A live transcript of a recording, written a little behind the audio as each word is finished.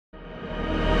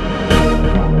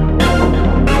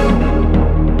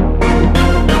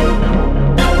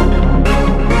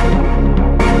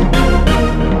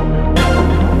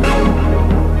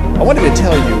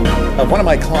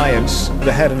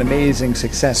that had an amazing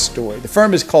success story. The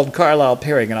firm is called Carlisle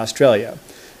Pairing in Australia.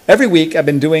 Every week I've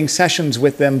been doing sessions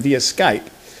with them via Skype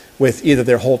with either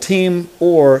their whole team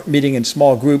or meeting in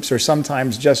small groups or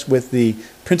sometimes just with the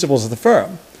principals of the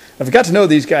firm. I've got to know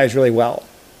these guys really well.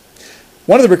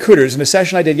 One of the recruiters in a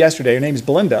session I did yesterday, her name's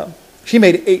Belinda, she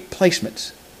made 8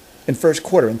 placements in first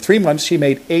quarter. In 3 months, she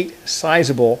made 8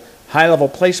 sizable high-level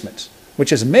placements,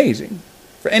 which is amazing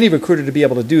for any recruiter to be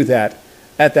able to do that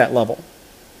at that level.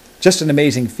 Just an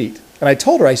amazing feat. And I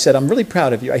told her, I said, I'm really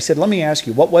proud of you. I said, let me ask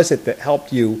you, what was it that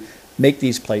helped you make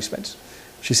these placements?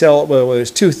 She said, well,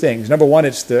 there's 2 things. Number one,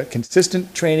 it's the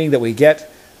consistent training that we get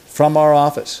from our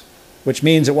office, which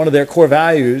means that one of their core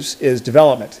values is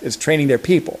development, is training their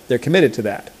people. They're committed to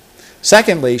that.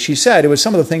 Secondly, she said, it was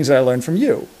some of the things that I learned from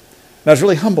you. And I was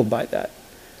really humbled by that.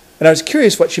 And I was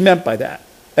curious what she meant by that.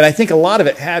 And I think a lot of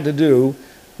it had to do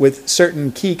with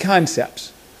certain key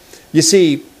concepts. You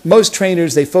see, most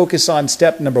trainers, they focus on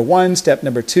step number 1, step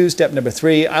number 2, step number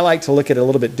 3. I like to look at it a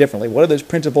little bit differently. What are those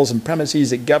principles and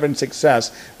premises that govern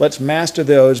success? Let's master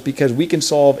those because we can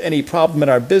solve any problem in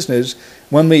our business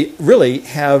when we really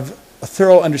have a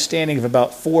thorough understanding of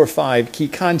about 4 or 5 key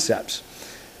concepts.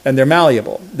 And they're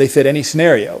malleable. They fit any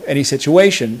scenario, any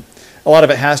situation. A lot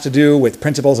of it has to do with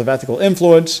principles of ethical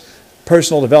influence,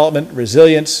 personal development,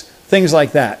 resilience, things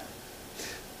like that.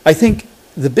 I think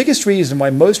the biggest reason why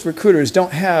most recruiters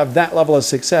don't have that level of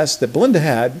success that Belinda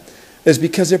had is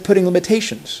because they're putting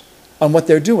limitations on what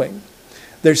they're doing.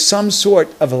 There's some sort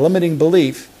of a limiting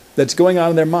belief that's going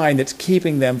on in their mind that's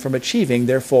keeping them from achieving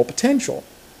their full potential.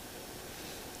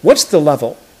 What's the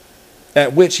level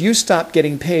at which you stop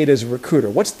getting paid as a recruiter?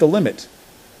 What's the limit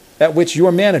at which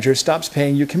your manager stops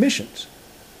paying you commissions?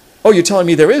 Oh, you're telling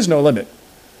me there is no limit.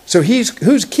 So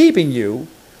who's keeping you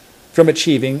from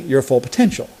achieving your full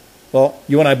potential? Well,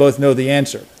 you and I both know the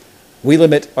answer. We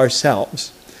limit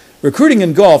ourselves. Recruiting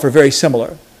and golf are very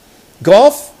similar.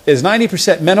 Golf is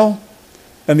 90% mental,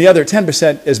 and the other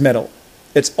 10% is mental.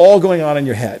 It's all going on in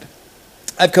your head.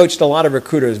 I've coached a lot of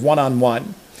recruiters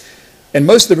one-on-one. And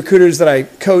most of the recruiters that I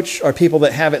coach are people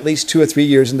that have at least 2 or 3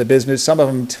 years in the business, some of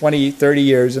them 20, 30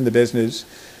 years in the business.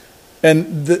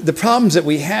 And the problems that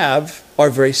we have are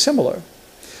very similar.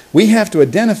 We have to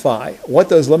identify what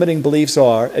those limiting beliefs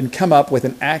are and come up with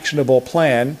an actionable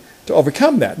plan to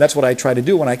overcome that. That's what I try to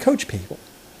do when I coach people.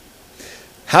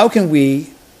 How can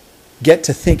we get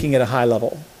to thinking at a high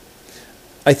level?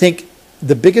 I think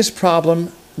the biggest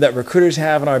problem that recruiters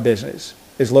have in our business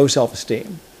is low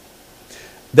self-esteem.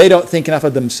 They don't think enough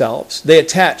of themselves. They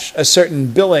attach a certain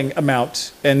billing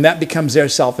amount, and that becomes their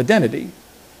self-identity,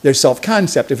 their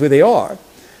self-concept of who they are.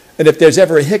 And if there's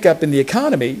ever a hiccup in the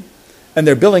economy and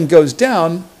their billing goes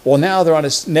down, well, now they're on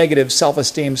a negative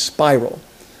self-esteem spiral,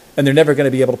 and they're never going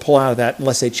to be able to pull out of that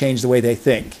unless they change the way they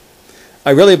think.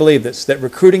 I really believe this, that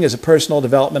recruiting is a personal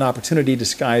development opportunity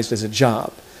disguised as a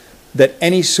job, that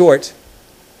any sort,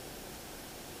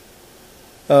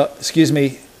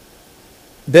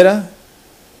 Bida,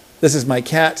 this is my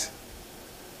cat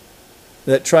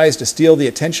that tries to steal the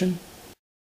attention.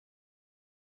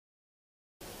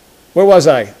 Where was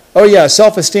I? Oh yeah,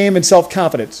 self-esteem and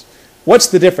self-confidence. What's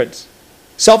the difference?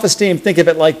 Self-esteem, think of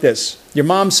it like this. Your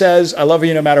mom says, I love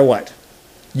you no matter what.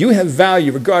 You have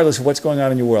value regardless of what's going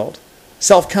on in your world.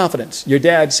 Self-confidence, your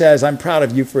dad says, I'm proud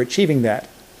of you for achieving that.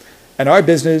 In our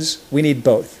business, we need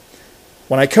both.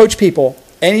 When I coach people,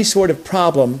 any sort of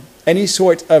problem, any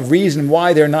sort of reason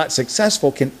why they're not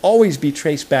successful can always be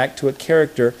traced back to a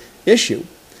character issue.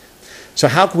 So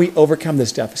how can we overcome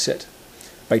this deficit?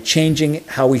 By changing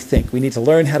how we think. We need to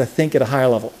learn how to think at a higher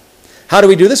level. How do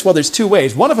we do this? Well, there's 2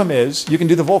 ways. One of them is you can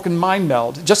do the Vulcan mind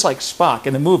meld, just like Spock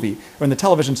in the movie or in the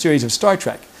television series of Star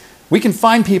Trek. We can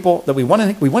find people that we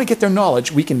want to get their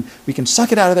knowledge. We can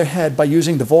suck it out of their head by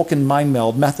using the Vulcan mind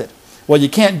meld method. Well, you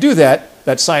can't do that.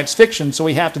 That's science fiction, so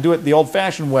we have to do it the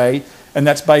old-fashioned way, and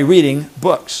that's by reading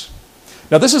books.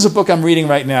 Now, this is a book I'm reading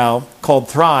right now called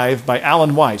Thrive by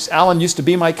Alan Weiss. Alan used to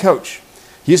be my coach.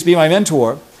 He used to be my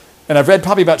mentor. And I've read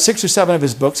probably about 6 or 7 of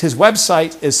his books. His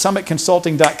website is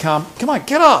summitconsulting.com. Come on,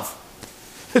 get off.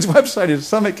 His website is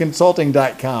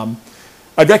summitconsulting.com.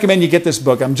 I'd recommend you get this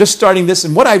book. I'm just starting this,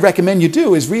 and what I recommend you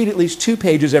do is read at least 2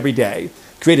 pages every day.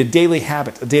 Create a daily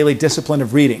habit, a daily discipline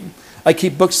of reading. I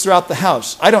keep books throughout the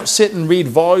house. I don't sit and read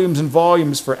volumes and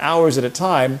volumes for hours at a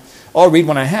time. I'll read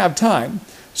when I have time.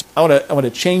 So I want to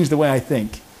change the way I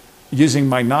think, using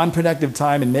my non-productive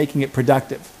time and making it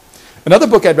productive. Another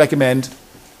book I'd recommend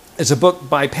is a book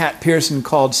by Pat Pearson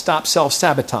called Stop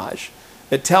Self-Sabotage.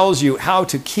 It tells you how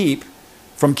to keep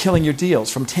from killing your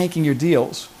deals, from tanking your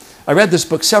deals. I read this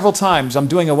book several times. I'm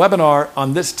doing a webinar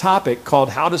on this topic called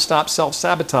How to Stop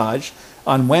Self-Sabotage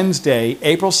on Wednesday,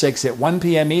 April 6th at 1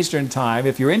 p.m. Eastern Time.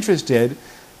 If you're interested,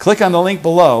 click on the link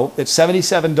below. It's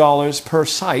 $77 per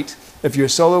site. If you're a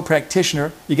solo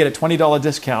practitioner, you get a $20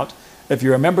 discount. If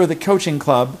you're a member of the coaching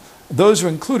club, those are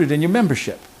included in your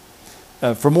membership.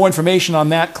 For more information on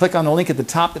that, click on the link at the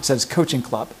top that says Coaching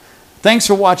Club. Thanks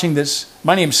for watching this.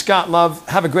 My name's Scott Love.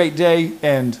 Have a great day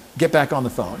and get back on the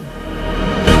phone.